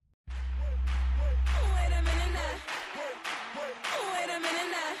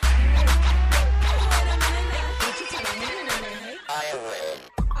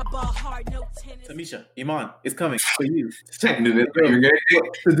Tamisha, Iman, it's coming for you. I knew that you were good.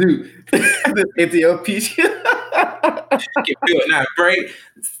 What to do? It's your peach. Can feel it now, break.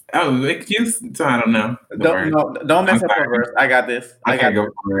 Oh, excuse. So I don't know. Don't mess I'm up the sorry. verse. I got this. I Okay, got go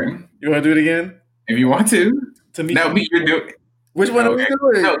this. for it. You want to do it again? If you want to. Tamisha. No, but you're doing. Which one are we Okay.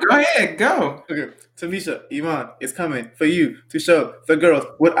 doing? No, go ahead. Go. Okay. Tamisha, Iman, it's coming for you to show the girls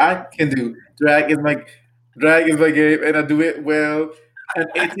what I can do. Drag is my game, and I do it well. An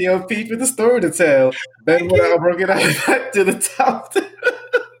ATL peach with a story to tell. Then when I broke it out back to the top.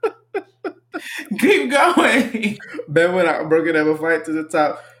 Keep going. Then when I broke it up, fight to the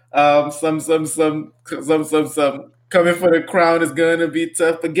top. Some. Coming for the crown is gonna be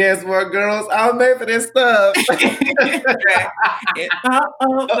tough. But guess what, girls? I'm made for this stuff.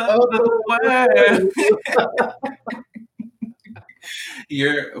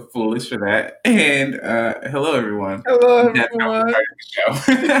 You're foolish for that. And hello, everyone. Hello, That's how we everyone.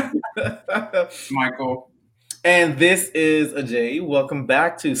 started the show. Michael. And this is Ajay. Welcome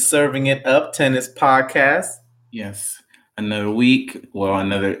back to Serving It Up Tennis Podcast. Yes, another week. Well,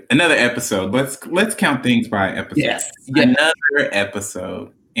 another episode. Let's count things by episode. Yes. Another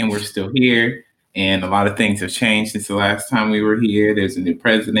episode, and we're still here. And a lot of things have changed since the last time we were here. There's a new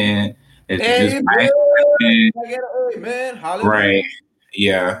president. There's a new vice president. I get it, man. Hallelujah. Right.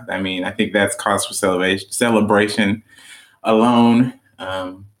 Yeah. I mean, I think that's cause for celebration alone.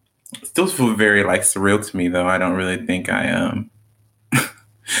 Still feel very surreal to me, though. I don't really think I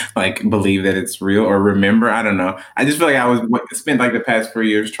believe that it's real or remember. I don't know. I just feel like I spent the past 4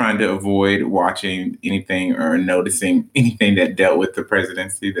 years trying to avoid watching anything or noticing anything that dealt with the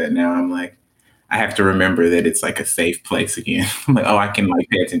presidency, that now I'm like, I have to remember that it's a safe place again. I'm like, oh, I can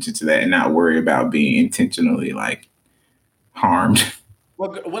pay attention to that and not worry about being intentionally harmed.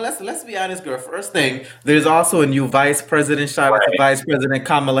 Well, let's be honest, girl. First thing, there's also a new vice president. Shout out to Vice President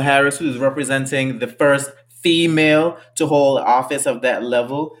Kamala Harris, who's representing the first female to hold office of that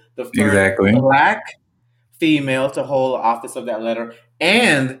level, the first Black female to hold office of that letter,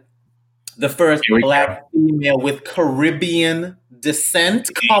 and the first Black female with Caribbean descent,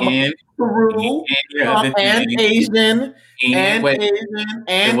 Peru, and Asian, and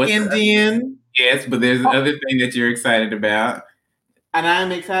Indian. Yes, but there's another thing that you're excited about. And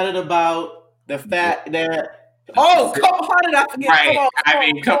I'm excited about the fact that how did I forget?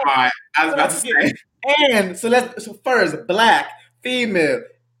 Right. Come on. I was about to say. And so first, Black, female,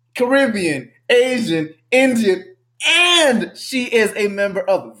 Caribbean, Asian, Indian, and she is a member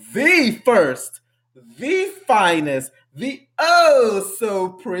of the first, the finest, the oh so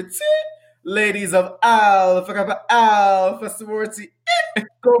pretty ladies of Alpha Sorority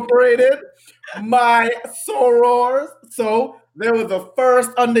Incorporated, my sorors. So they were the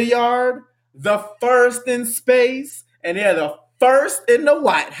first on the yard, the first in space, and they're the first in the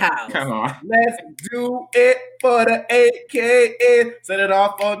White House. Come on. Let's do it for the AKA. Set it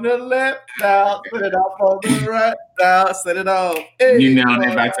off on the left now. Set it off on the right now. Set it off. You know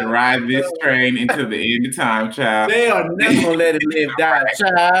they're about to ride this train into the end of time, child. They are never going to let it live down,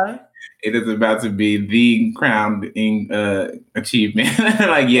 child. It is about to be the crowning achievement.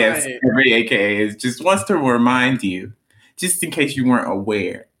 Yes, right. Every AKA is just wants to remind you, just in case you weren't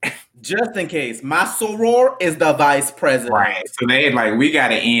aware. Just in case. My soror is the vice president. Right. So they we got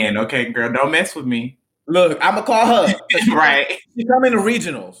to end. Okay, girl, don't mess with me. Look, I'm going to call her. Right. She's coming to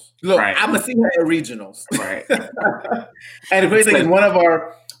regionals. Look, right. I'm going to see her at regionals. Right. And the great thing is one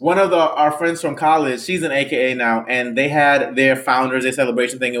of our friends from college, she's an AKA now, and they had their Founders Day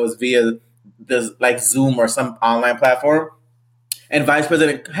celebration thing. It was via this Zoom or some online platform. And Vice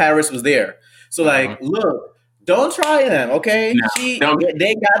President Harris was there. So look, don't try them, okay? No,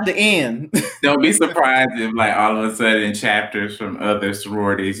 they got the end. Don't be surprised if all of a sudden chapters from other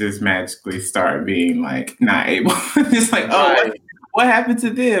sororities just magically start being not able. It's what happened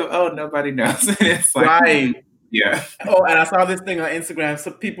to them? Oh, nobody knows. It's right. Yeah. Oh, and I saw this thing on Instagram.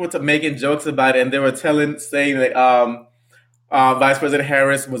 Some people were making jokes about it, and they were saying Vice President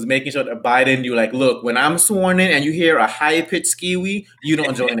Harris was making sure that Biden, you look, when I'm sworn in and you hear a high-pitched skiwi, you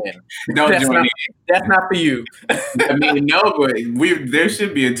don't join in. That's not for you. I mean, no, but there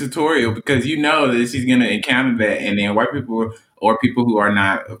should be a tutorial because you know that she's going to encounter that, and then white people or people who are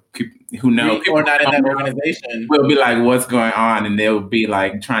not, who know, people are not in that organization, will be what's going on, and they'll be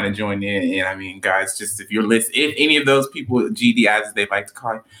trying to join in. And I mean, guys, just if you're listening, if any of those people, GDIs as they like to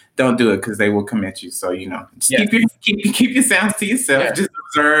call you, don't do it because they will come at you. So just keep your sounds to yourself. Yeah. Just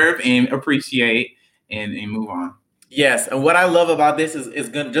observe and appreciate and move on. Yes, and what I love about this is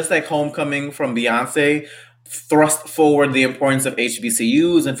good, just like Homecoming from Beyonce thrust forward the importance of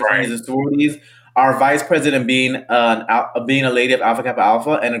HBCUs and fraternities and sororities. Our vice president being being a lady of Alpha Kappa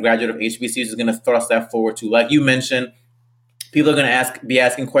Alpha and a graduate of HBCUs is going to thrust that forward too. Like you mentioned, people are going to be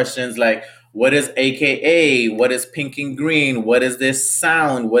asking questions like, what is AKA? What is pink and green? What is this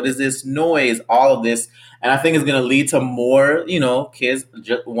sound? What is this noise? All of this. And I think it's going to lead to more, kids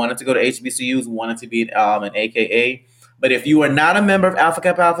just wanted to go to HBCUs, wanted to be an AKA. But if you are not a member of Alpha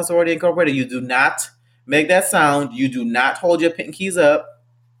Kappa Alpha Sorority Incorporated, you do not make that sound. You do not hold your pinkies up.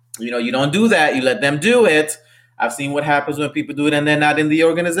 You don't do that. You let them do it. I've seen what happens when people do it and they're not in the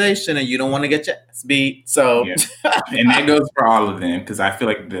organization and you don't want to get your ass beat. So, yeah. And that goes for all of them because I feel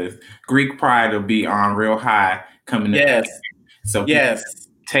like the Greek pride will be on real high coming. Yes. So yes,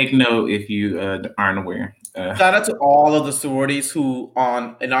 take note if you aren't aware. Shout out to all of the sororities who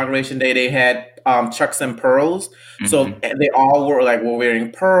on Inauguration Day they had Chucks and Pearls. Mm-hmm. So they all were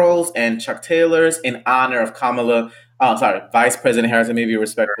wearing pearls and Chuck Taylors in honor of Vice President Harrison. Maybe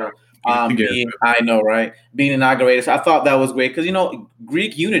respectful. I know, right? Being inaugurated. So I thought that was great because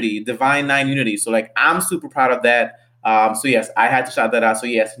Greek unity, Divine Nine unity. So I'm super proud of that. So yes, I had to shout that out. So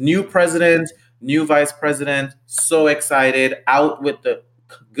yes, new president, new vice president. So excited. Out with the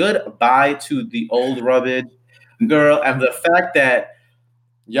goodbye to the old rubbish, girl. And the fact that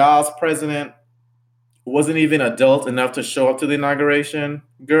y'all's president wasn't even adult enough to show up to the inauguration,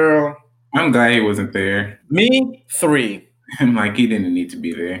 girl. I'm glad he wasn't there. Me 3. I'm like, he didn't need to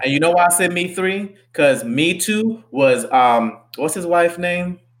be there. And you know why I said me 3? Because me 2 was what's his wife's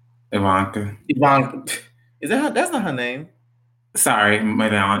name? Ivanka. Is that that's not her name? Sorry,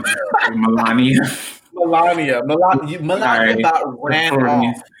 Melania. Melania about ran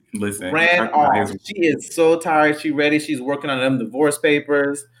off. Listen, ran off. She is so tired. She's ready. She's working on them divorce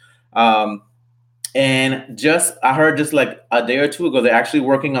papers. And I heard just like a day or two ago, they're actually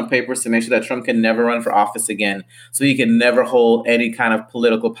working on papers to make sure that Trump can never run for office again. So he can never hold any kind of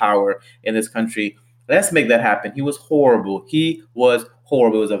political power in this country. Let's make that happen. He was horrible. It was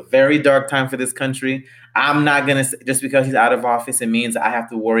a very dark time for this country. I'm not going to say just because he's out of office, it means I have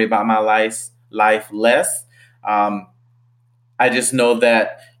to worry about my life less. I just know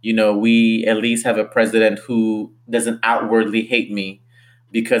that, we at least have a president who doesn't outwardly hate me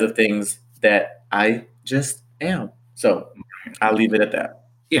because of things that I just am. So I'll leave it at that.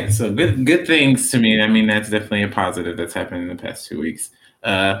 Yeah, so good things to me. I mean, that's definitely a positive that's happened in the past 2 weeks.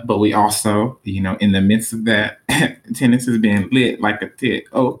 But we also, in the midst of that, tennis has been lit like a tit.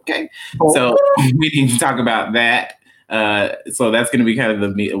 Okay. So we need to talk about that. So that's going to be kind of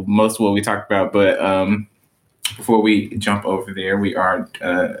the most of what we talked about. But before we jump over there, we are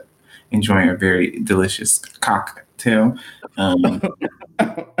enjoying a very delicious cocktail.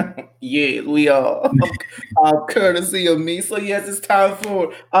 Yeah, we are. Courtesy of me. So yes, it's time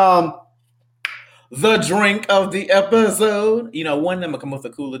for the drink of the episode. One of them will come with a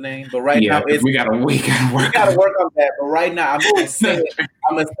cooler name, but right now we gotta work on that. But right now, I'm gonna say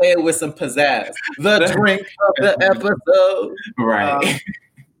it with some pizzazz. The drink of the episode. Right.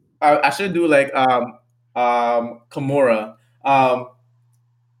 I should do like Kimura.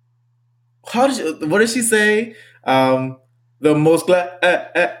 What did she say? The most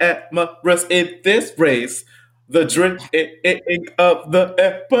glamorous in this race. The drink of the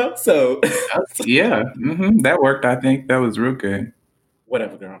episode. Yeah, that worked. I think that was real good.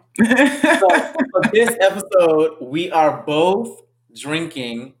 Whatever, girl. So for this episode, we are both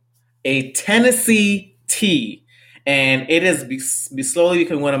drinking a Tennessee tea. And it is slowly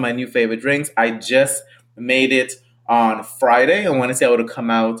becoming one of my new favorite drinks. I just made it on Friday. I want to say I would have come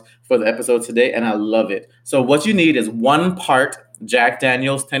out for the episode today, and I love it. So what you need is 1 part Jack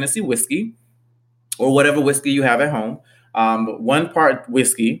Daniel's Tennessee whiskey, or whatever whiskey you have at home. 1 part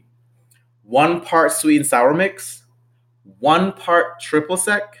whiskey, 1 part sweet and sour mix, 1 part triple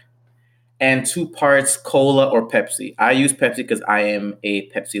sec, and 2 parts cola or Pepsi. I use Pepsi because I am a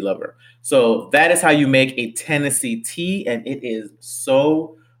Pepsi lover. So that is how you make a Tennessee tea, and it is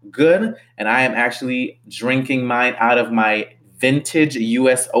so good. And I am actually drinking mine out of my vintage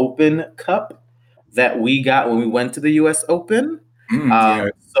US Open cup that we got when we went to the US Open.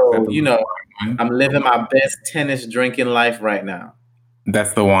 So, I'm living my best tennis drinking life right now.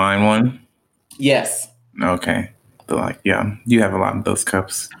 That's the wine one? Yes. Okay. You have a lot of those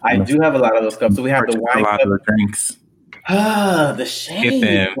cups. I do have a lot of those cups. So we have the wine a lot cup. of the drinks. The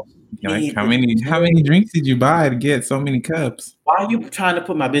shame. How many drinks did you buy to get so many cups? Why are you trying to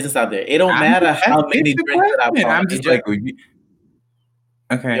put my business out there? It don't matter how many drinks that I bought. I'm just like,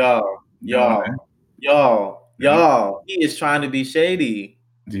 okay. Y'all. He is trying to be shady.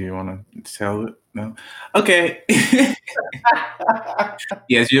 Do you want to tell it? No. Okay.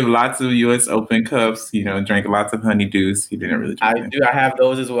 Yes, you have lots of U.S. Open cups. Drank lots of honeydews. He didn't really drink I them. do. I have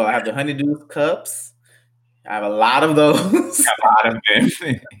those as well. I have the honeydew cups. I have a lot of those. A lot of them.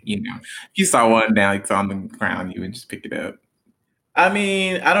 If you saw one now, it's on the ground, you would just pick it up. I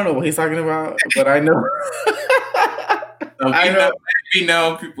mean, I don't know what he's talking about, but I know.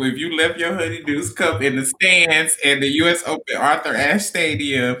 People, if you left your honeydews cup in the stands in the U.S. Open Arthur Ashe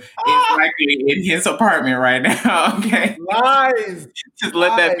Stadium, it's likely in his apartment right now. Okay, lies. Just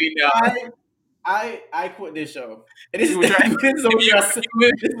let that be known. I quit this show. This is only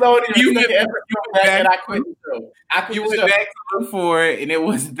you went back to look for it, and it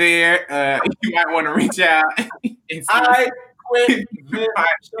was there. You might want to reach out. I quit this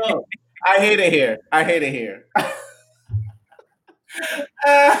show. I hate it here.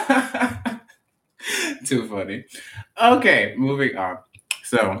 Too funny. Okay, moving on.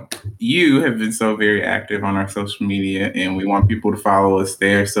 So you have been so very active on our social media, and we want people to follow us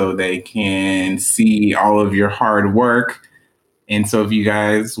there so they can see all of your hard work. And so if you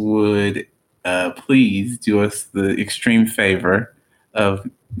guys would please do us the extreme favor of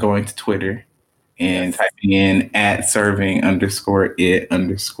going to Twitter and typing in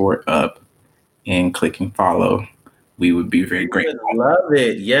 @serving_it_up and clicking follow. We would be very grateful. Love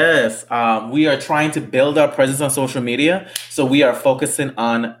it. Yes. We are trying to build our presence on social media. So we are focusing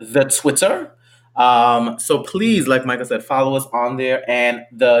on the Twitter. So please, like Michael said, follow us on there. And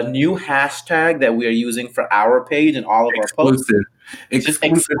the new hashtag that we are using for our page and all of our posts.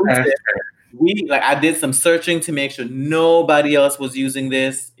 Exclusive hashtag. I did some searching to make sure nobody else was using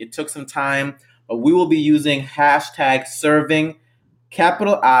this. It took some time, but we will be using hashtag serving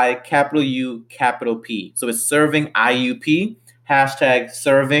capital I, capital U, capital P. So it's serving IUP, hashtag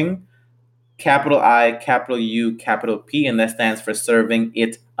serving, capital I, capital U, capital P, and that stands for Serving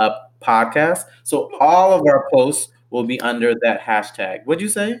It Up Podcast. So all of our posts will be under that hashtag. What'd you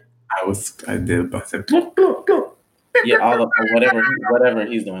say? I did. I said, yeah, all of whatever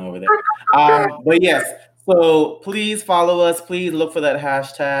he's doing over there. But yes, so please follow us. Please look for that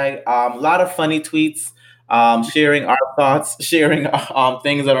hashtag. A lot of funny tweets. Sharing our thoughts, sharing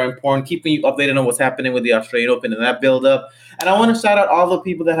things that are important, keeping you updated on what's happening with the Australian Open and that build up. And I want to shout out all the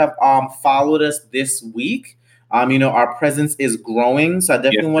people that have followed us this week. Our presence is growing. So I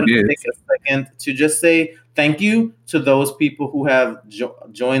definitely want to take a second to just say thank you to those people who have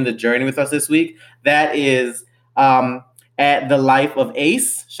joined the journey with us this week. That is at The Life of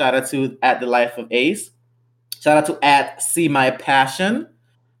Ace. Shout out to at The Life of Ace. Shout out to at See My Passion.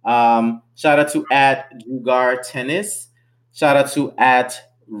 Shout out to at Jugar Tennis. Shout out to at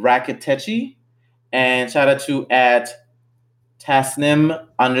Raketechi. And shout out to at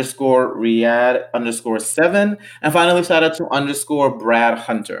Tasnim_Riyadh_7. And finally, shout out to _Brad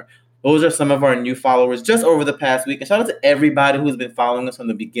Hunter. Those are some of our new followers just over the past week. And shout out to everybody who's been following us from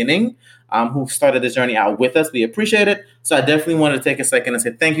the beginning, who started this journey out with us. We appreciate it. So I definitely want to take a second and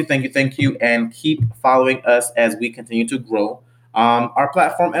say thank you, and keep following us as we continue to grow our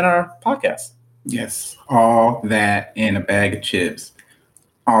platform and our podcast. Yes, all that and a bag of chips.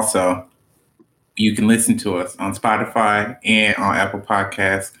 Also, you can listen to us on Spotify and on Apple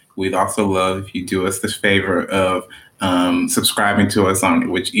Podcasts. We'd also love if you do us the favor of subscribing to us on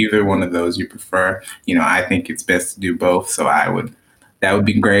whichever one of those you prefer. I think it's best to do both, so that would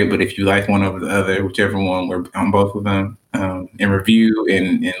be great. But if you like one over the other, whichever one, we're on both of them. And review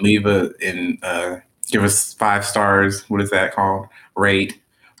and leave give us 5 stars. What is that called? Rate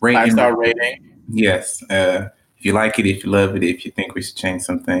 5-star rating. Yes. If you like it, if you love it, if you think we should change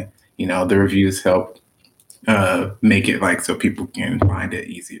something, the reviews help make it so people can find it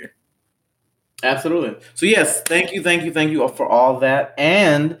easier. Absolutely. So yes, thank you for all that.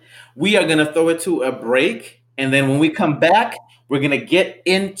 And we are going to throw it to a break. And then when we come back, we're going to get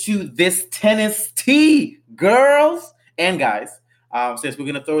into this tennis tea, girls and guys. Since we're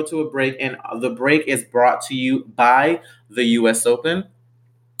going to throw it to a break, and the break is brought to you by the U.S. Open.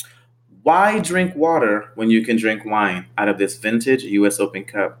 Why drink water when you can drink wine out of this vintage U.S. Open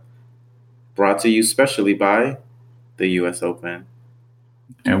cup? Brought to you specially by the U.S. Open.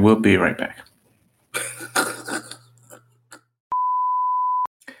 And we'll be right back.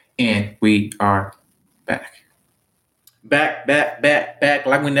 And we are back. Back,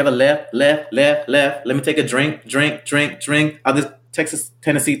 like we never left. Let me take a drink of this Texas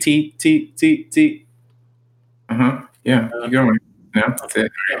Tennessee tea. Yeah, you're going. No, that's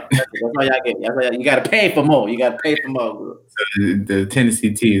it. That's all y'all get. You got to pay for more. So the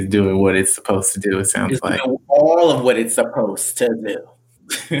Tennessee tea is doing what it's supposed to do. It sounds it's like doing all of what it's supposed to do.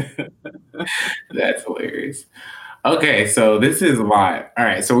 That's hilarious. Okay, so this is a lot. All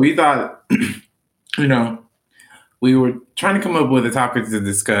right, so we thought, you know, we were trying to come up with a topic to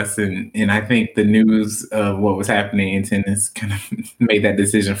discuss, and I think the news of what was happening in tennis kind of made that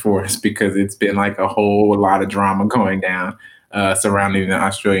decision for us because it's been like a whole lot of drama going down surrounding the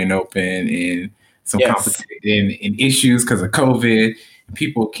Australian Open and some Yes. complicated and issues because of COVID.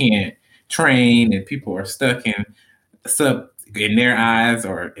 People can't train, and people are stuck in sub in their eyes,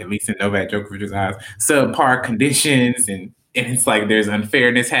 or at least in Novak Djokovic's eyes, subpar conditions, and it's like there's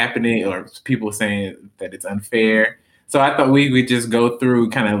unfairness happening, or people saying that it's unfair. So I thought we would just go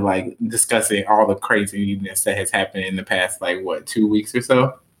through kind of like discussing all the craziness that has happened in the past, like what, 2 weeks or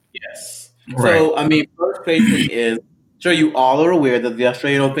so. Yes. Right. So, I mean, first crazy thing is, sure, you all are aware that the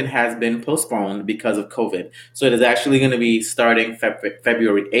Australian Open has been postponed because of COVID. So it is actually going to be starting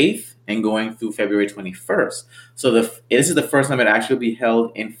February 8th and going through February 21st. So this is the first time it actually be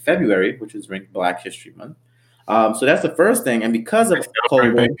held in February, which is Black History Month. So that's the first thing. And because of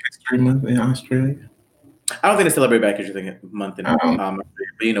Celebrate Black COVID, History Month in Australia. I don't think they celebrate Black History Month in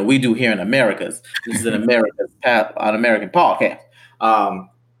but, we do here in Americas. This is an American podcast. Um,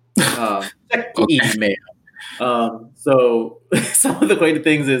 Check your Okay. email. So some of the great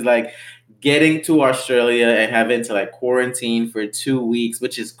things is like getting to Australia and having to like quarantine for 2 weeks,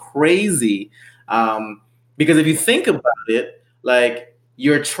 which is crazy. Because if you think about it, like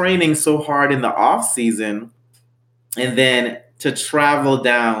you're training so hard in the off season, and then to travel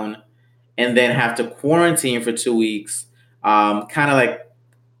down and then have to quarantine for 2 weeks, kind of like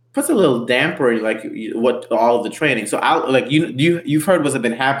puts a little damper like what all of the training. So I like you've heard what's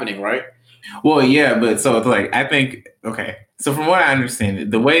been happening, right? Well, yeah, but so it's like I think okay. So from what I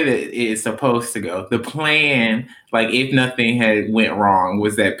understand, the way that it's supposed to go, the plan, like if nothing had went wrong,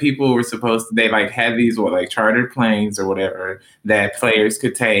 was that people were supposed to they like had these what like chartered planes or whatever that players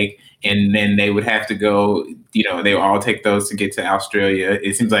could take, and then they would have to go. They would all take those to get to Australia.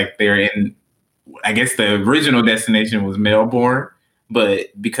 It seems like they're in. I guess the original destination was Melbourne, but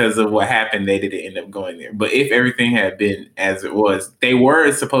because of what happened, they didn't end up going there. But if everything had been as it was, they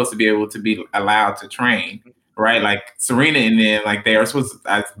were supposed to be able to be allowed to train, right? Like Serena and then like they are supposed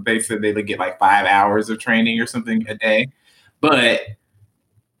to, they said they would get like 5 hours of training or something a day. But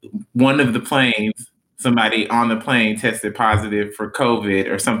one of the planes, somebody on the plane tested positive for COVID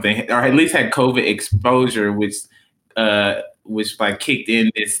or something, or at least had COVID exposure, which like kicked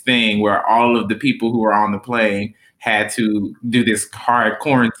in this thing where all of the people who were on the plane had to do this hard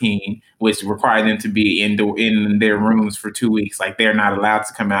quarantine, which required them to be in their rooms for 2 weeks. Like they're not allowed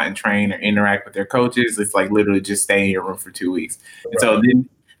to come out and train or interact with their coaches. It's like literally just stay in your room for 2 weeks. And so then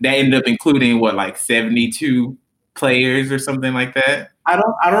that ended up including what, like 72 players or something like that. I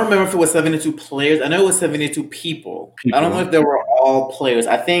don't remember if it was 72 players. I know it was 72 people. I don't know People. if they were all players.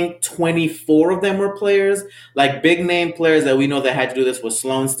 I think 24 of them were players. Like big name players that we know that had to do this was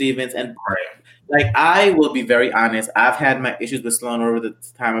Sloane Stevens. And Right. like I will be very honest, I've had my issues with Sloane over the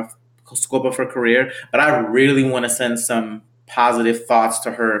time of scope of her career, but I really want to send some positive thoughts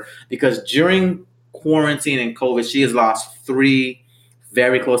to her because during quarantine and COVID, she has lost three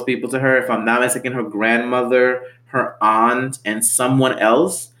very close people to her. If I'm not mistaken, her grandmother, her aunt, and someone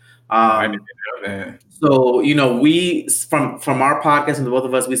else. I didn't Um, know that. so we from our podcast and the both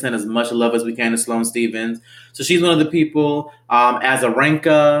of us, we send as much love as we can to Sloane Stevens. So she's one of the people.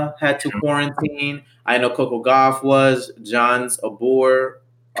 Azarenka had to quarantine. I know Coco Gauff was. John's Abor,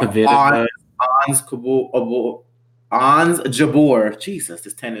 Kvitova. Ons Abor, Ons Jabor. Jesus,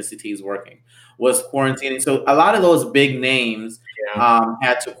 this tendency T is working. Was quarantining. So a lot of those big names Yeah.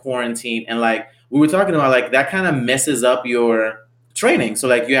 had to quarantine, and like we were talking about, like that kind of messes up your training. So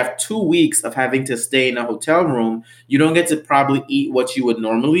like you have 2 weeks of having to stay in a hotel room. You don't get to probably eat what you would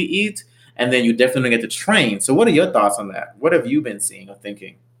normally eat, and then you definitely don't get to train. So what are your thoughts on that? What have you been seeing or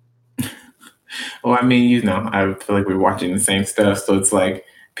thinking? Well, I mean, I feel like we're watching the same stuff. So it's like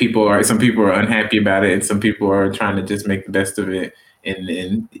some people are unhappy about it, and some people are trying to just make the best of it.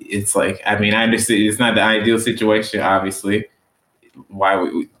 And it's like, I mean, I understand it's not the ideal situation, obviously. Why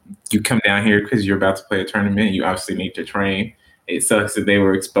would you come down here because you're about to play a tournament? You obviously need to train. It sucks that they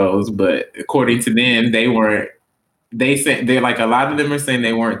were exposed, but according to them, they weren't. They said they're like a lot of them are saying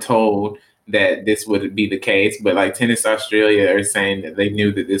they weren't told that this would be the case, but like Tennis Australia are saying that they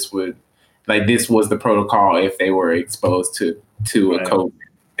knew that this was the protocol if they were exposed to a Right.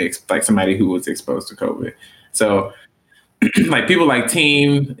 COVID, like somebody who was exposed to COVID. So like people like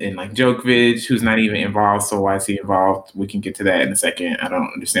Team and like Djokovic, who's not even involved. So why is he involved? We can get to that in a second. I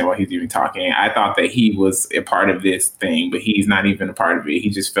don't understand why he's even talking. I thought that he was a part of this thing, but he's not even a part of it. He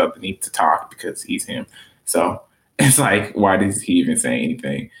just felt the need to talk because he's him. So it's like, why does he even say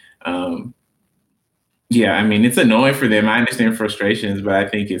anything? Um, Yeah, I mean, it's annoying for them. I understand frustrations, but I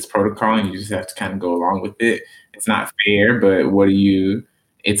think it's protocol and you just have to kind of go along with it. It's not fair, but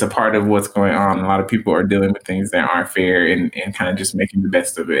it's a part of what's going on. A lot of people are dealing with things that aren't fair and kind of just making the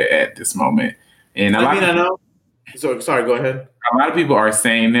best of it at this moment. And I mean, I know. So sorry, go ahead. a lot of people are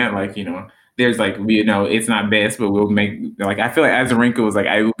saying that, like, there's like, it's not best, but we'll make, like, I feel like Azarenka was like,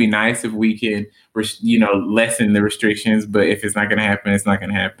 it would be nice if we can, lessen the restrictions, but if it's not going to happen, it's not going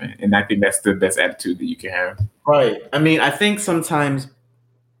to happen. And I think that's the best attitude that you can have. Right. I mean, I think sometimes,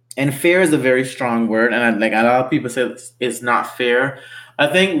 and fair is a very strong word, and like a lot of people say it's not fair. I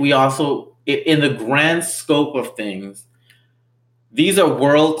think we also, in the grand scope of things, these are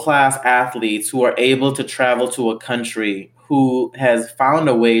world class athletes who are able to travel to a country who has found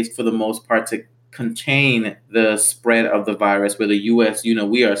a way, for the most part, to contain the spread of the virus. Where the U.S.,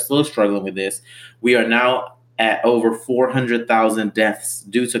 we are still struggling with this. We are now at over 400,000 deaths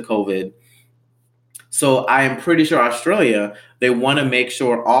due to COVID. So I am pretty sure Australia, they want to make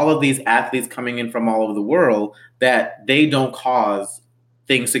sure all of these athletes coming in from all over the world, that they don't cause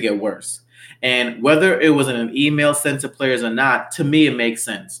things to get worse. And whether it was in an email sent to players or not, to me it makes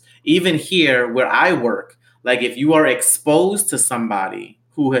sense. Even here where I work, like if you are exposed to somebody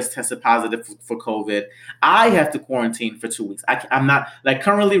who has tested positive for COVID, I have to quarantine for 2 weeks. I'm not, like,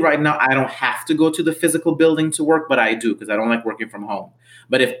 currently right now, I don't have to go to the physical building to work, but I do because I don't like working from home.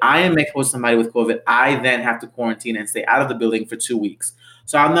 But if I am exposed to somebody with COVID, I then have to quarantine and stay out of the building for 2 weeks.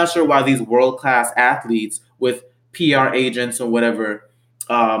 So I'm not sure why these world class athletes with PR agents or whatever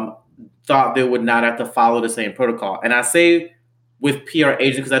thought they would not have to follow the same protocol. And I say with PR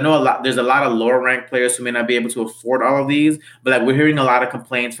agents because I know there's a lot of lower ranked players who may not be able to afford all of these, but like we're hearing a lot of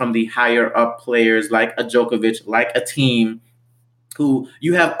complaints from the higher up players like a Djokovic, like a team, who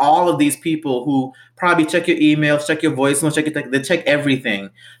you have all of these people who probably check your emails, check your voicemail, they check everything.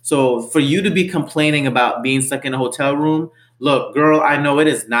 So for you to be complaining about being stuck in a hotel room, look, girl, I know it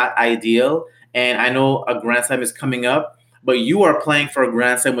is not ideal, and I know a Grand Slam is coming up, but you are playing for a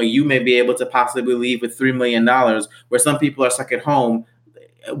Grand Slam where you may be able to possibly leave with $3 million, where some people are stuck at home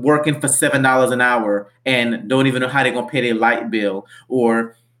working for $7 an hour and don't even know how they're gonna pay their light bill,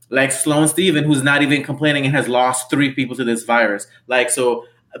 or like Sloane Steven, who's not even complaining and has lost 3 people to this virus. Like, so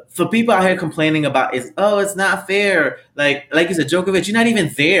for people out here complaining about it's not fair. Like you said, Djokovic, you're not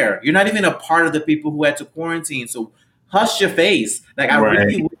even there. You're not even a part of the people who had to quarantine. So hush your face. Like, I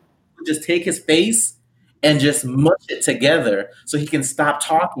really would just take his face and just mush it together so he can stop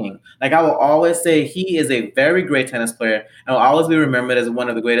talking. Like, I will always say he is a very great tennis player and will always be remembered as one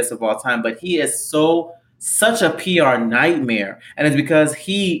of the greatest of all time. But he is such a PR nightmare. And it's because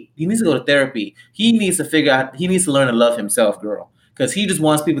he needs to go to therapy. He needs to figure out, he needs to learn to love himself, girl. Because he just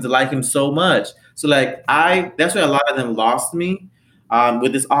wants people to like him so much. So like that's where a lot of them lost me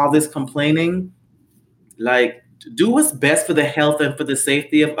with all this complaining. Like, do what's best for the health and for the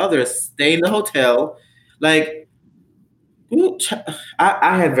safety of others. Stay in the hotel. Like,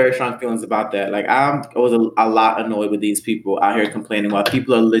 I had very strong feelings about that. Like, I was a lot annoyed with these people out here complaining while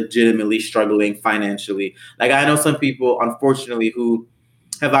people are legitimately struggling financially. Like, I know some people, unfortunately, who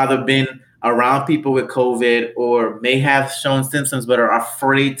have either been around people with COVID or may have shown symptoms but are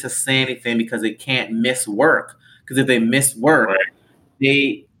afraid to say anything because they can't miss work. Because if they miss work, right,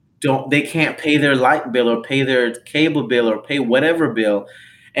 they can't pay their light bill or pay their cable bill or pay whatever bill.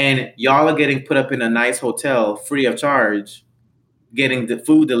 And y'all are getting put up in a nice hotel free of charge, getting the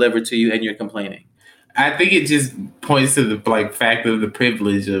food delivered to you, and you're complaining. I think it just points to the fact of the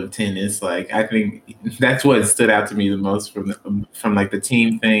privilege of tennis. Like, I think that's what stood out to me the most from like the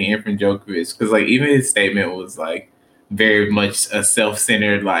team thing and from Djokovic, because like even his statement was like very much a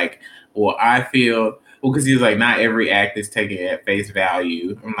self-centered, like, well, I feel, well, because he was like, not every act is taken at face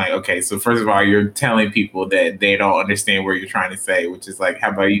value. I'm like, okay, so first of all, you're telling people that they don't understand what you're trying to say, which is like,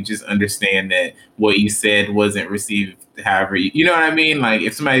 how about you just understand that what you said wasn't received however you know what I mean? Like,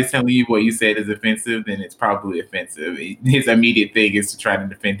 if somebody's telling you what you said is offensive, then it's probably offensive. His immediate thing is to try to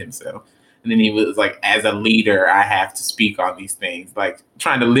defend himself. And then he was like, as a leader, I have to speak on these things, like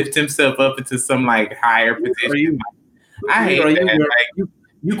trying to lift himself up into some like higher position. I hate that.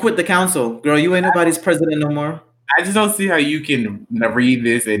 You quit the council, girl. You ain't nobody's president no more. I just don't see how you can read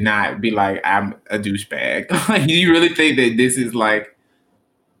this and not be like, I'm a douchebag. Like, do you really think that this is like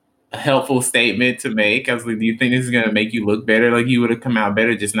a helpful statement to make? I was like, do you think this is going to make you look better? Like, you would have come out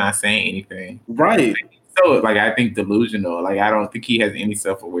better just not saying anything. Right. So, like, I think delusional. Like, I don't think he has any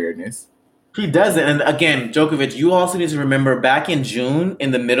self-awareness. He doesn't. And again, Djokovic, you also need to remember back in June,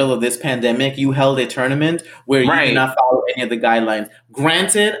 in the middle of this pandemic, you held a tournament where you did Right. not follow any of the guidelines.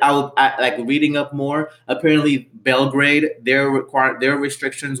 Granted, like reading up more. Apparently, Belgrade, their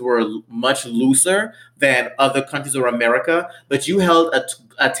restrictions were much looser than other countries or America. But you held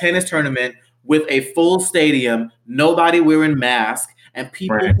a tennis tournament with a full stadium, nobody wearing masks, and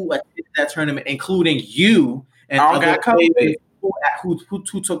people Right. who attended that tournament, including you and All other got COVID. players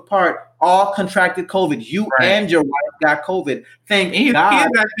who took part all contracted COVID. You Right. and your wife got COVID. And his kids, I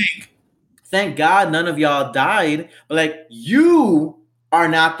think. Thank God none of y'all died. But like you are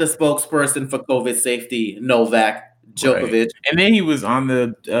not the spokesperson for COVID safety, Novak Right. Djokovic. And then he was on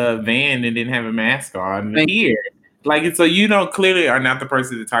the van and didn't have a mask on Thank here. Like, so you don't clearly are not the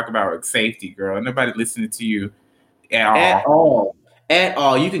person to talk about safety, girl. Nobody listening to you at all. At all. At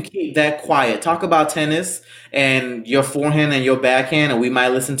all. You can keep that quiet. Talk about tennis and your forehand and your backhand, and we might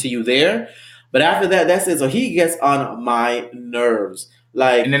listen to you there. But after that, that's it. So he gets on my nerves.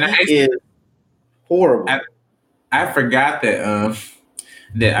 Like, And then he is horrible. I forgot that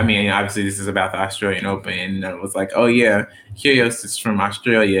I mean, obviously this is about the Australian Open, and I was like, oh yeah, Kyrgios is from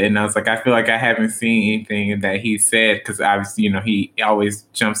Australia, and I was like, I feel like I haven't seen anything that he said, because obviously, he always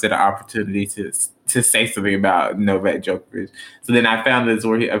jumps at an opportunity to say something about Novak Djokovic. So then I found this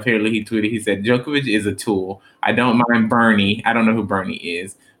where apparently he tweeted, he said, Djokovic is a tool. I don't mind Bernie. I don't know who Bernie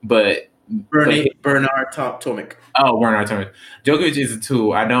is, but Bernard Tomic. Oh, Bernard Tomic. Djokovic is a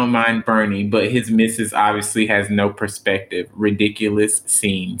tool. I don't mind Bernie, but his missus obviously has no perspective. Ridiculous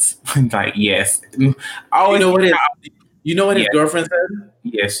scenes. Like, yes. Always, you know what his Yeah. girlfriend said?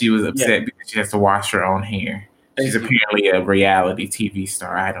 Yes, she was upset because she has to wash her own hair. She's apparently a reality TV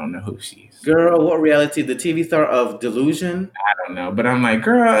star. I don't know who she is. Girl, what reality? The TV star of Delusion? I don't know. But I'm like,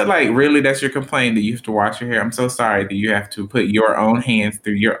 girl, like, really? That's your complaint that you have to wash your hair? I'm so sorry that you have to put your own hands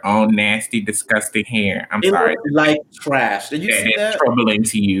through your own nasty, disgusting hair. I'm sorry. It like trash. Did you see that? It's troubling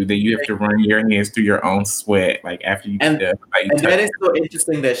to you that you have to run your hands through your own sweat, like after you And that is so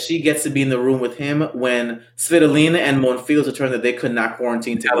interesting that she gets to be in the room with him when Svitolina and Monfils determined that they could not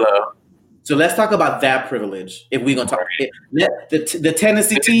quarantine together. Hello. So let's talk about that privilege. If we're gonna talk, the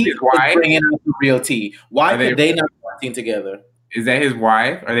Tennessee tea is wife? bringing out the real tea. Why could they not quarantine together? Is that his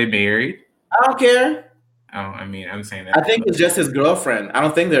wife? Are they married? I don't care. Oh, I mean, I'm saying that. I think it's just his girlfriend. I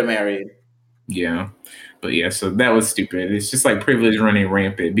don't think they're married. Yeah. But yeah, so that was stupid. It's just like privilege running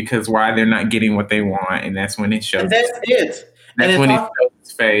rampant, because why they're not getting what they want, and that's when it shows. And that's it. That's when it shows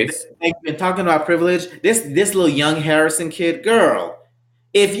his face. And talking about privilege, this little young Harrison kid, girl,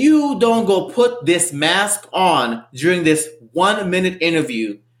 if you don't go put this mask on during this 1 minute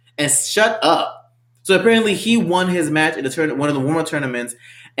interview and shut up. So apparently he won his match in one of the warm-up tournaments,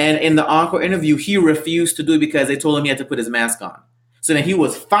 and in the encore interview, he refused to do it because they told him he had to put his mask on. So then he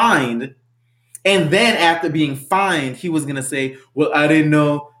was fined, and then after being fined, he was gonna say, "Well, I didn't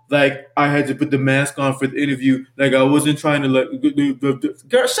know, like I had to put the mask on for the interview. Like I wasn't trying to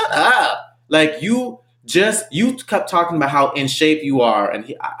girl, shut up. Like you kept talking about how in shape you are,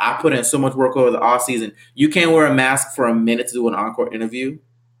 and I put in so much work over the off season. You can't wear a mask for a minute to do an encore interview.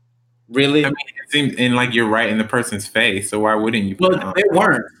 Really? I mean, it seems, and like you're right in the person's face, so why wouldn't you? Well, they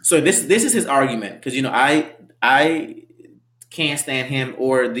weren't. So this is his argument, because I can't stand him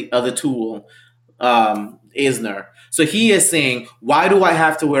or the other tool, Isner. So he is saying, why do I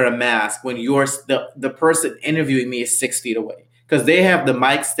have to wear a mask when the person interviewing me is 6 feet away? Because they have the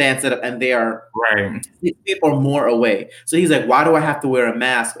mic stand set up and they are 6 feet or more away. So he's like, why do I have to wear a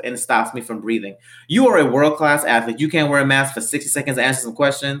mask, and it stops me from breathing? You are a world-class athlete. You can't wear a mask for 60 seconds to answer some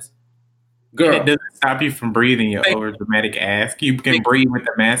questions? Girl. And it doesn't stop you from breathing, your over dramatic ass. You can breathe with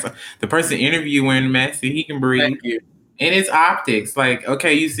the mask. The person interviewing wearing the mask, he can breathe. Thank you. And it's optics. Like,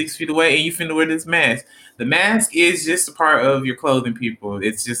 okay, you 6 feet away and you finna wear this mask. The mask is just a part of your clothing, people.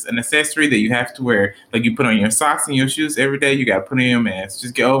 It's just an accessory that you have to wear. Like you put on your socks and your shoes every day, you gotta put on your mask.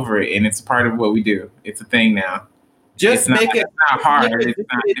 Just get over it. And it's a part of what we do. It's a thing now. Just make it. It's not hard. It's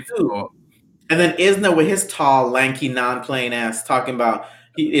not difficult. And then Isner with his tall, lanky, non-playing ass talking about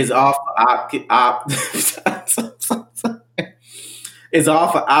he is off it's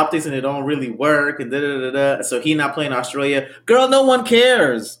off for optics and it don't really work and da-da-da-da. So he not playing Australia. Girl, no one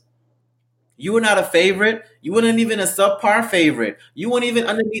cares. You were not a favorite. You weren't even a subpar favorite. You weren't even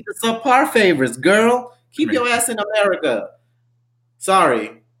underneath the subpar favorites. Girl, keep your ass in America.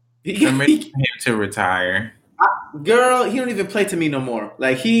 Sorry. I'm ready for him to retire. Girl, he don't even play to me no more.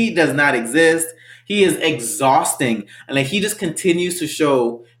 Like, he does not exist. He is exhausting. And like, he just continues to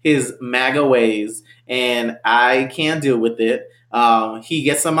show his MAGA ways, and I can't deal with it. He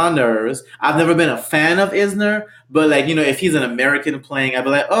gets on my nerves. I've never been a fan of Isner, but like, you know, if he's an American playing, I'd be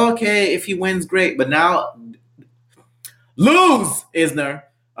like, oh, okay, if he wins, great. But now, lose Isner.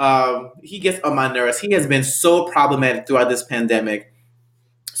 He gets on my nerves. He has been so problematic throughout this pandemic.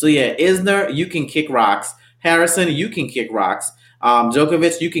 So yeah, Isner, you can kick rocks. Harrison, you can kick rocks.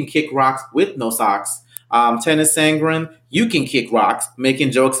 Djokovic, you can kick rocks with no socks. Tennis Sangren, you can kick rocks,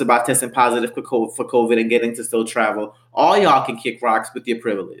 making jokes about testing positive for COVID and getting to still travel. All y'all can kick rocks with your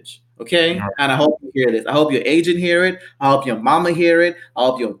privilege. Okay? And I hope you hear this. I hope your agent hear it. I hope your mama hear it. I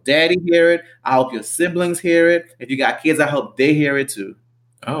hope your daddy hear it. I hope your siblings hear it. If you got kids, I hope they hear it too.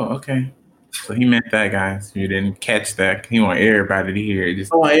 Oh, okay. So he meant that, guys. You didn't catch that. He want everybody to hear it.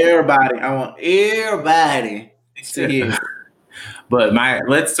 I want everybody to hear it. But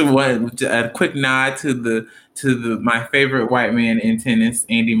let's do a quick nod to my favorite white man in tennis,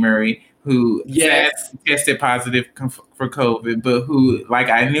 Andy Murray, who tested positive for COVID, but who, like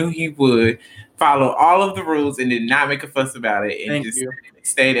I knew he would, follow all of the rules and did not make a fuss about it and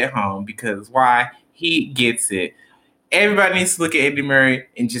stayed at home because why? He gets it. Everybody needs to look at Andy Murray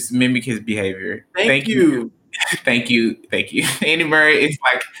and just mimic his behavior. Thank you. Thank you. Andy Murray is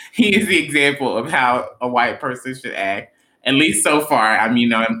he is the example of how a white person should act. At least so far. I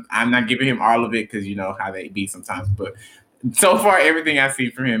mean, I'm not giving him all of it because you know how they be sometimes. But so far, everything I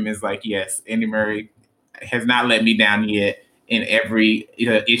see from him is yes, Andy Murray has not let me down yet in every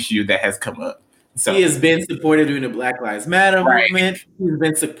issue that has come up. So he has been supportive during the Black Lives Matter movement. He's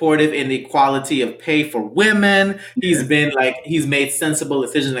been supportive in the equality of pay for women. He's been he's made sensible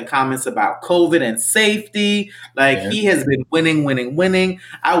decisions and comments about COVID and safety. He has been winning.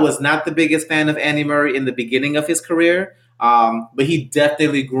 I was not the biggest fan of Andy Murray in the beginning of his career. But he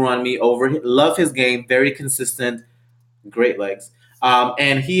definitely grew on me over. Love his game, very consistent, great legs.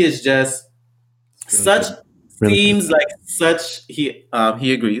 And he is just he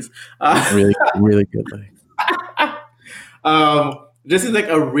agrees. Really good legs. This is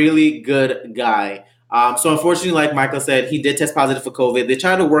a really good guy. So unfortunately, like Michael said, he did test positive for COVID. They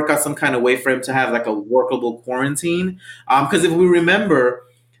tried to work out some kind of way for him to have a workable quarantine. Because if we remember,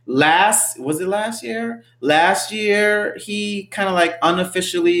 last year? Last year, he kind of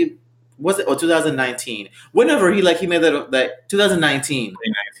unofficially, was it, or 2019? Whenever he made that 2019.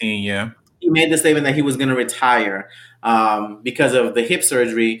 2019, yeah. He made the statement that he was going to retire because of the hip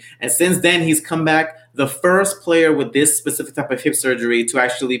surgery. And since then, he's come back, the first player with this specific type of hip surgery to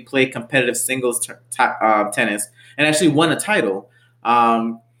actually play competitive singles tennis and actually won a title.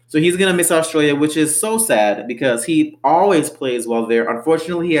 So he's going to miss Australia, which is so sad because he always plays well there.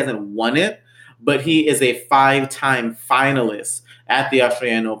 Unfortunately, he hasn't won it, but he is a 5-time finalist at the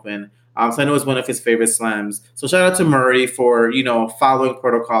Australian Open. So I know it's one of his favorite slams. So shout out to Murray for, following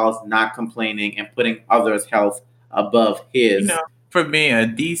protocols, not complaining, and putting others' health above his. For being a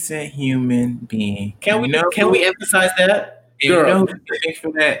decent human being. Can we emphasize that? Girl.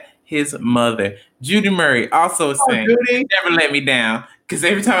 For that, his mother. Judy Murray also saying, Judy. Never let me down. Because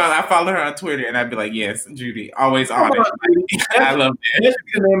every time I follow her on Twitter, and I'd be like, yes, Judy, always on it. I love that. That's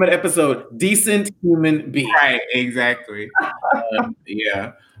the name of the episode, Decent Human Being. Right, exactly.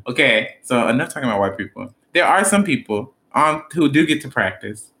 Yeah. Okay, so enough talking about white people. There are some people who do get to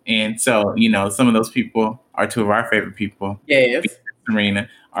practice. And so, some of those people are two of our favorite people. Yes. Serena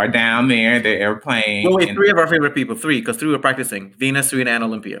are down there. They're playing. No, wait, 3 of our favorite people. 3, because 3 were practicing. Venus, Serena, and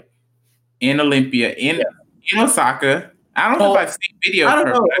Olympia. In Osaka. I don't know if I've seen videos of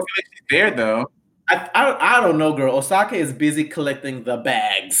her. I feel like she's there, though. I don't know, girl. Osaka is busy collecting the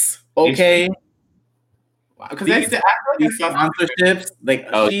bags. Okay? Because these sponsorships,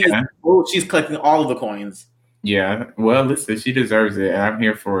 she's collecting all of the coins. Yeah. Well, listen, she deserves it, and I'm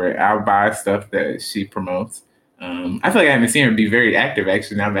here for it. I'll buy stuff that she promotes. I feel like I haven't seen her be very active,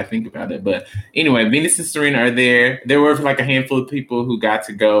 actually, now that I think about it. But anyway, Venus and Serena are there. There were a handful of people who got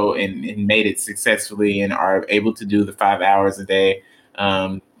to go and made it successfully and are able to do the 5 hours a day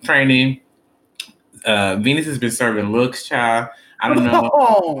training. Venus has been serving looks, child. I don't know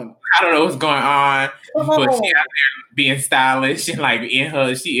what's going on, but she out there being stylish and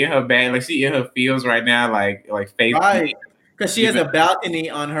she in her bag, she in her feels right now, face. Right. Because she has a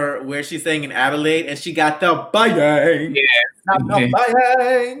balcony on her where she's staying in Adelaide, and she got the bayang. Yeah. The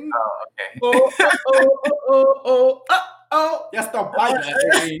bayang. Oh, okay. Oh. That's the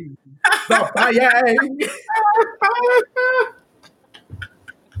bayang. The bayang.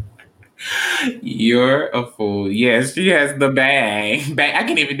 You're a fool. Yes, she has the bang. I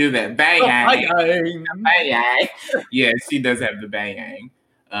can't even do that. Bang. Yes, she does have the bang.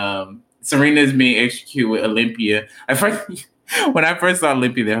 Serena's being extra cute with Olympia. At first, When I first saw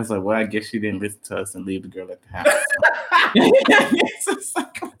Lippy there, I was like, well, I guess she didn't listen to us and leave the girl at the house. It's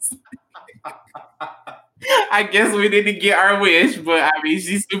like, I guess we didn't get our wish, but I mean,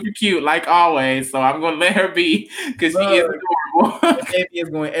 she's super cute, like always. So I'm gonna let her be because she is adorable. Baby is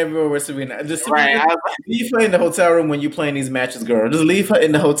going everywhere with Serena. Just Right. I was leave her in the hotel room when you playing these matches, girl. Just leave her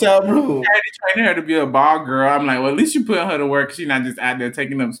in the hotel room. I had to train her to be a ball girl. I'm like, well, at least you put her to work. She's not just out there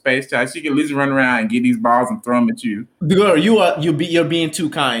taking up space, child. She can at least run around and get these balls and throw them at you. Girl, you're being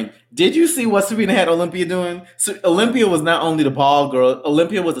too kind. Did you see what Serena had Olympia doing? So Olympia was not only the ball girl.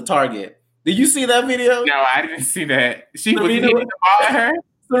 Olympia was the target. Did you see that video? No, I didn't see that. She was hitting the ball at her.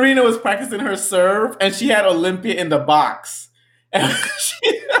 Serena was practicing her serve, and she had Olympia in the box. So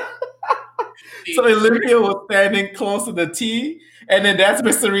Olympia was standing close to the tee, and then that's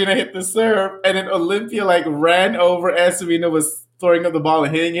where Serena hit the serve, and then Olympia like ran over as Serena was throwing up the ball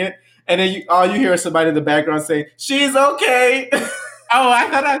and hitting it, and then all you hear is somebody in the background saying, "She's okay." Oh, I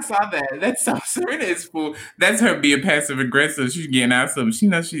thought I saw that. That's so Serena is fool. That's her being passive aggressive. She's getting out something. She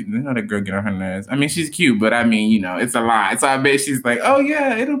knows that girl get on her nerves. I mean, she's cute, but I mean, it's a lot. So I bet she's like, oh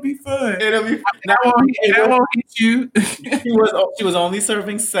yeah, it'll be fun. It'll be fun. I won't hit you. She was only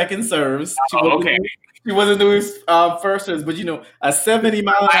serving second serves. Okay. She wasn't doing first serves, but a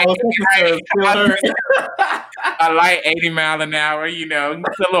 70-mile-an-hour second serve. A light 80-mile-an-hour. Get a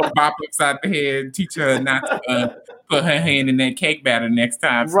little bop upside the head. Teach her not to put her hand in that cake batter next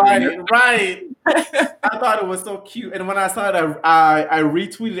time. Right. I thought it was so cute, and when I saw it, I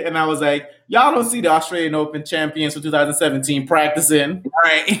retweeted it, and I was like, "Y'all don't see the Australian Open champions for 2017 practicing,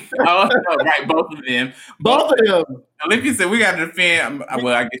 right? Oh, right, both of them. Olympia said we got to defend.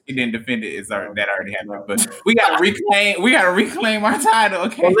 Well, I guess she didn't defend it. That already happened, but we got to reclaim our title.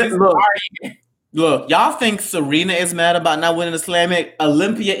 Okay, look, y'all think Serena is mad about not winning the Slam?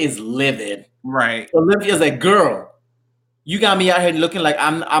 Olympia is livid. Right. Olympia's like, girl, you got me out here looking like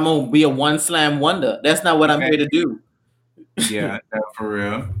I'm gonna be a one slam wonder. That's not what I'm here to do. Yeah, no, for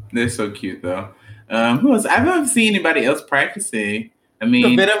real. They're so cute though. Who else? I've never seen anybody else practicing. I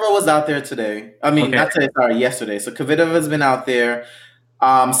mean, Kvitova was out there today. I mean, yesterday. So Kvitova's been out there.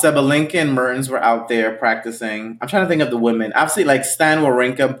 Sabalenka and Mertens were out there practicing. I'm trying to think of the women. Obviously, like Stan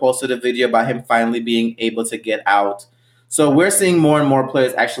Wawrinka posted a video about him finally being able to get out. So we're seeing more and more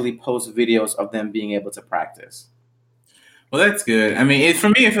players actually post videos of them being able to practice. Well, that's good. I mean, for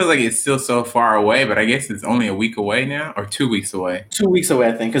me, it feels like it's still so far away, but I guess it's only a week away now, or 2 weeks away. 2 weeks away,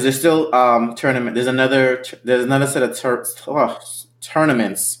 I think, because there's still tournament. There's another set of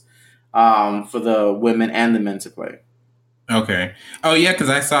tournaments for the women and the men to play. Okay. Oh yeah, because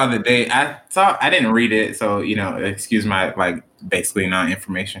I saw the date. I didn't read it, so excuse my basically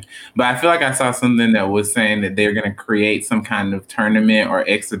non-information. But I feel like I saw something that was saying that they're going to create some kind of tournament or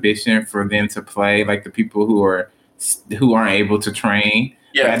exhibition for them to play, like the people who aren't able to train.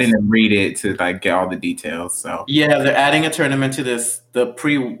 Yes. I didn't read it to get all the details. So yeah, they're adding a tournament to the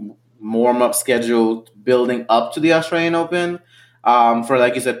pre-warm-up schedule building up to the Australian Open for,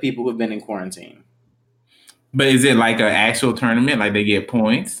 like you said, people who've been in quarantine. But is it like an actual tournament? Like they get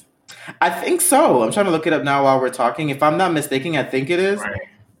points? I think so. I'm trying to look it up now while we're talking. If I'm not mistaken, I think it is. Right.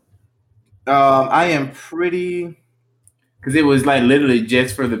 I am pretty... Because it was literally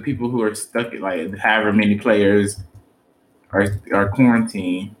just for the people who are stuck at however many players are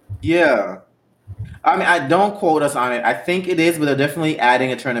quarantined. Yeah. I mean, I don't quote us on it. I think it is, but they're definitely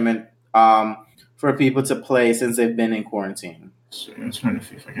adding a tournament for people to play since they've been in quarantine. Sure, I'm trying to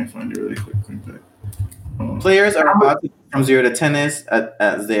see if I can find it really quickly. Players are about to go from 0 to tennis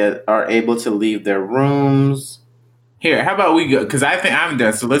as they are able to leave their rooms. Here, how about we go? Because I think I'm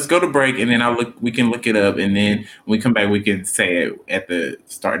done. So let's go to break, and then we can look it up, and then when we come back, we can say it at the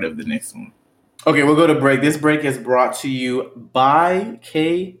start of the next one. Okay, we'll go to break. This break is brought to you by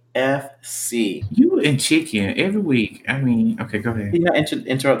KFC. You and chicken every week. I mean, okay, go ahead. Yeah,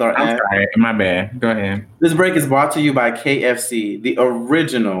 interrupt our ad. Sorry, my bad. Go ahead. This break is brought to you by KFC, the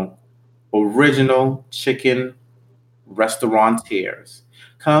original chicken restaurateurs.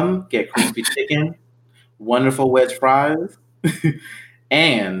 Come get crispy chicken, wonderful wedge fries,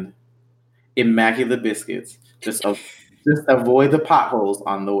 and immaculate biscuits. Just avoid the potholes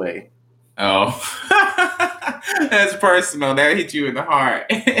on the way. Oh, that's personal. That hit you in the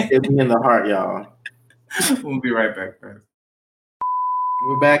heart. Hit me in the heart, y'all. We'll be right back, guys.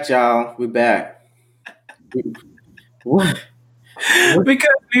 We're back, y'all. We're back. What?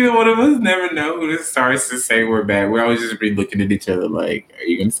 Because neither one of us never know who this starts to say we're back. We always just be looking at each other like, are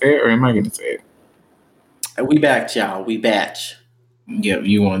you going to say it or am I going to say it? We back, y'all. We back. Yep,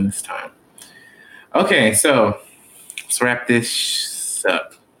 you won this time. Okay, so let's wrap this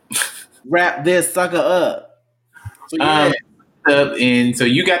up. Wrap this sucker up. So up, and so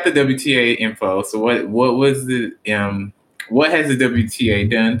you got the WTA info. So what was the what has the WTA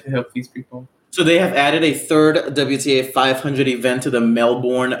done to help these people? So they have added a third WTA 500 event to the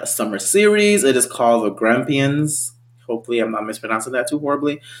Melbourne Summer Series. It is called the Grampians. Hopefully, I'm not mispronouncing that too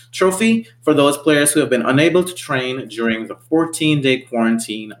horribly. Trophy for those players who have been unable to train during the 14-day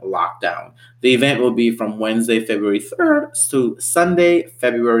quarantine lockdown. The event will be from Wednesday, February 3rd to Sunday,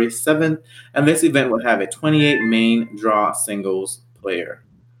 February 7th. And this event will have a 28 main draw singles player.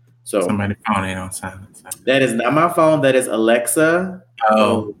 So Somebody phone ain't on silence. that is not my phone. That is Alexa.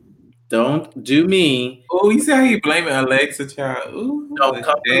 Oh. Don't do me. Oh, you see how you blaming Alexa, child? Ooh, Don't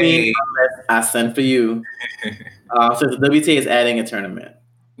come to me unless I send for you. So the WTA is adding a tournament.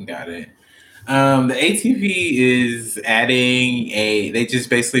 Got it. The ATP is adding they just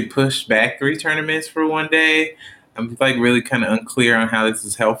basically pushed back 3 tournaments for one day. I'm like really kind of unclear on how this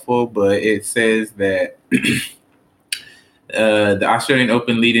is helpful, but it says that the Australian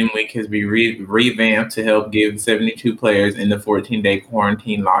Open lead-in week has been revamped to help give 72 players in the 14-day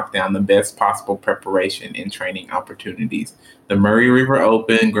quarantine lockdown the best possible preparation and training opportunities. The Murray River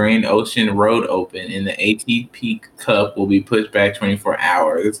Open, Grand Ocean Road Open, and the ATP Cup will be pushed back 24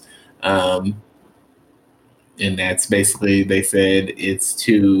 hours. And that's basically, they said, it's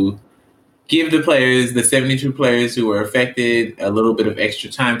to give the 72 players who were affected a little bit of extra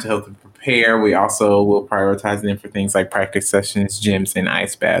time to help them prepare. We also will prioritize them for things like practice sessions, gyms, and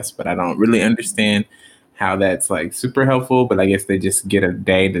ice baths. But I don't really understand how that's like super helpful. But I guess they just get a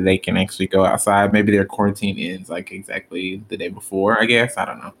day that they can actually go outside. Maybe their quarantine ends like exactly the day before, I guess. I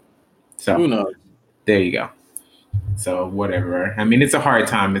don't know. So who knows? There you go. So whatever. I mean, it's a hard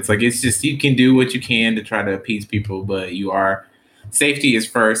time. It's like, it's just, you can do what you can to try to appease people, but safety is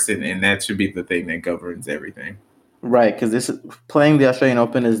first, and that should be the thing that governs everything. Right, because playing the Australian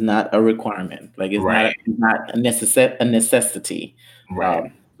Open is not a requirement. Like it's right. not a necessity.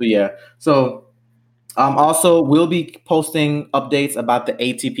 Right. But yeah. So also we'll be posting updates about the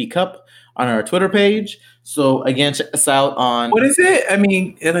ATP Cup on our Twitter page. So again, check us out on. What is it? I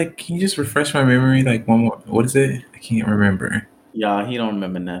mean, like, can you just refresh my memory? Like one more. What is it? I can't remember. Yeah, he don't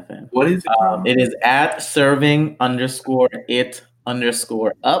remember nothing. What is it? It is at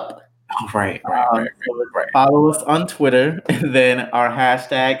serving_it_up. Oh, right. Follow us on Twitter, and then our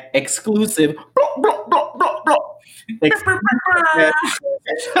hashtag exclusive.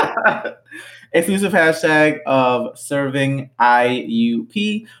 Exclusive hashtag of serving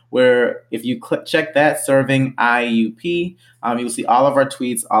IUP, where if you check that serving IUP, you'll see all of our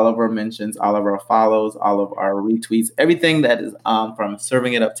tweets, all of our mentions, all of our follows, all of our retweets, everything that is from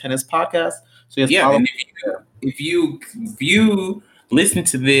Serving It Up Tennis Podcast. So and if you listen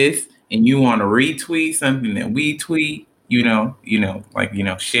to this and you want to retweet something that we tweet,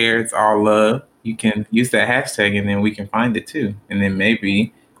 share, it's all love. You can use that hashtag, and then we can find it too, and then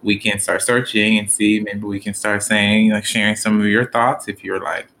maybe we can start searching and see. Maybe we can start saying, like, sharing some of your thoughts. If you're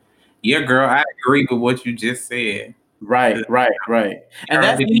like, yeah, girl, I agree with what you just said. Right. And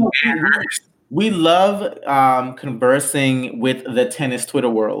that's we love conversing with the tennis Twitter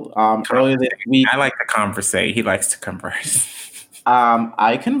world. Earlier this week, I like to conversate. He likes to converse.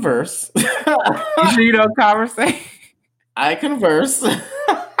 I converse. You sure you don't conversate? I converse.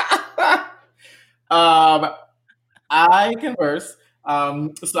 I converse.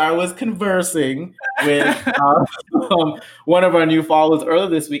 So I was conversing with one of our new followers earlier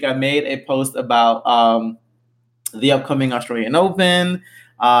this week. I made a post about the upcoming Australian Open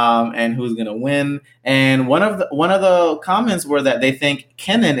and who's going to win. And one of the comments were that they think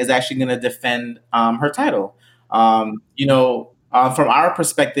Kenin is actually going to defend her title. From our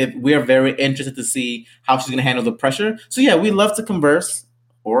perspective, we are very interested to see how she's going to handle the pressure. So yeah, we love to converse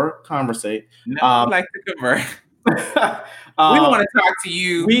or conversate. We like to converse. We want to talk to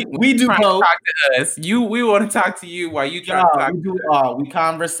you. We do both. Talk to us. We want to talk to you while you try to talk to us. We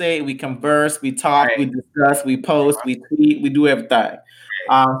conversate, we converse, we talk, we discuss, we post, we tweet, we do everything.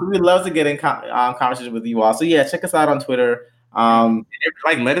 So we love to get in conversation with you all. So yeah, check us out on Twitter.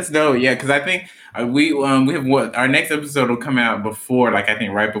 Let us know. Yeah, because I think we have our next episode will come out before,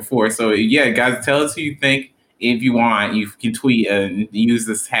 right before. So yeah, guys, tell us who you think. If you want, you can tweet and use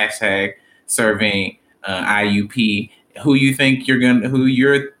this hashtag serving IUP. Who you think is gonna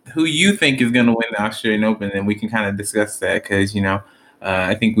win the Australian Open, and we can kind of discuss that because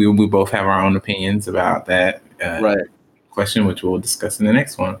I think we both have our own opinions about that question, which we'll discuss in the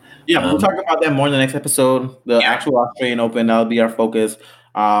next one. Yeah, we'll talk about that more in the next episode. The actual Australian Open, that'll be our focus.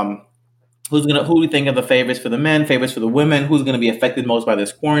 Who do we think are the favorites for the men, favorites for the women? Who's going to be affected most by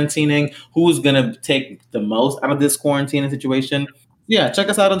this quarantining? Who's going to take the most out of this quarantining situation? yeah, check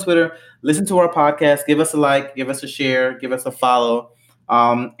us out on Twitter. Listen to our podcast. Give us a like. Give us a share. Give us a follow.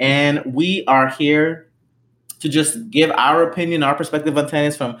 And we are here to just give our opinion, our perspective on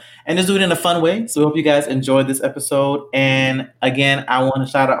tennis and just do it in a fun way. So we hope you guys enjoyed this episode. And again, I want to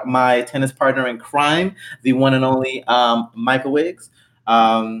shout out my tennis partner in crime, the one and only Michael Wiggs.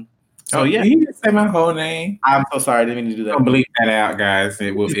 So yeah, you didn't say my whole name. I'm so sorry. I didn't mean to do that. Don't bleep that out, guys.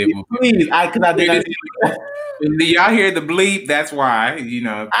 It will. Please, because I did. Y'all hear the bleep? That's why. You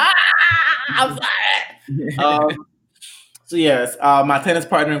know. I'm sorry. So yes, my tennis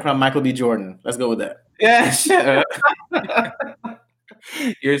partner in crime, Michael B. Jordan. Let's go with that. Yeah, shut up.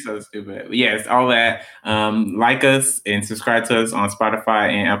 You're so stupid. But yes, all that. Like us and subscribe to us on Spotify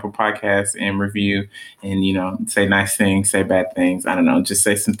and Apple Podcasts and review and, say nice things, say bad things. I don't know. Just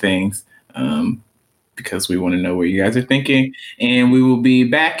say some things because we want to know what you guys are thinking. And we will be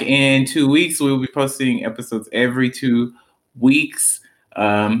back in 2 weeks. We will be posting episodes every 2 weeks.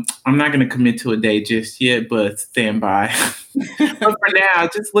 I'm not going to commit to a day just yet, but stand by. But for now,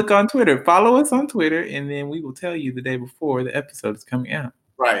 just look on Twitter. Follow us on Twitter, and then we will tell you the day before the episode is coming out.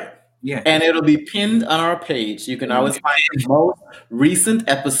 Right. Yeah. And it'll be pinned on our page. You can always find the most recent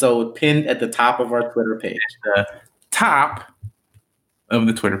episode pinned at the top of our Twitter page. At the top of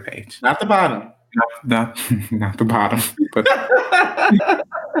the Twitter page. Not the bottom. Not the bottom. But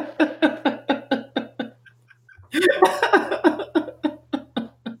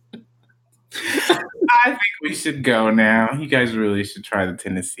I think we should go now. You guys really should try the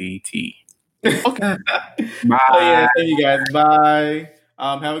Tennessee tea. Okay. Bye. Oh, yeah, thank you guys. Bye.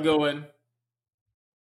 Have a good one.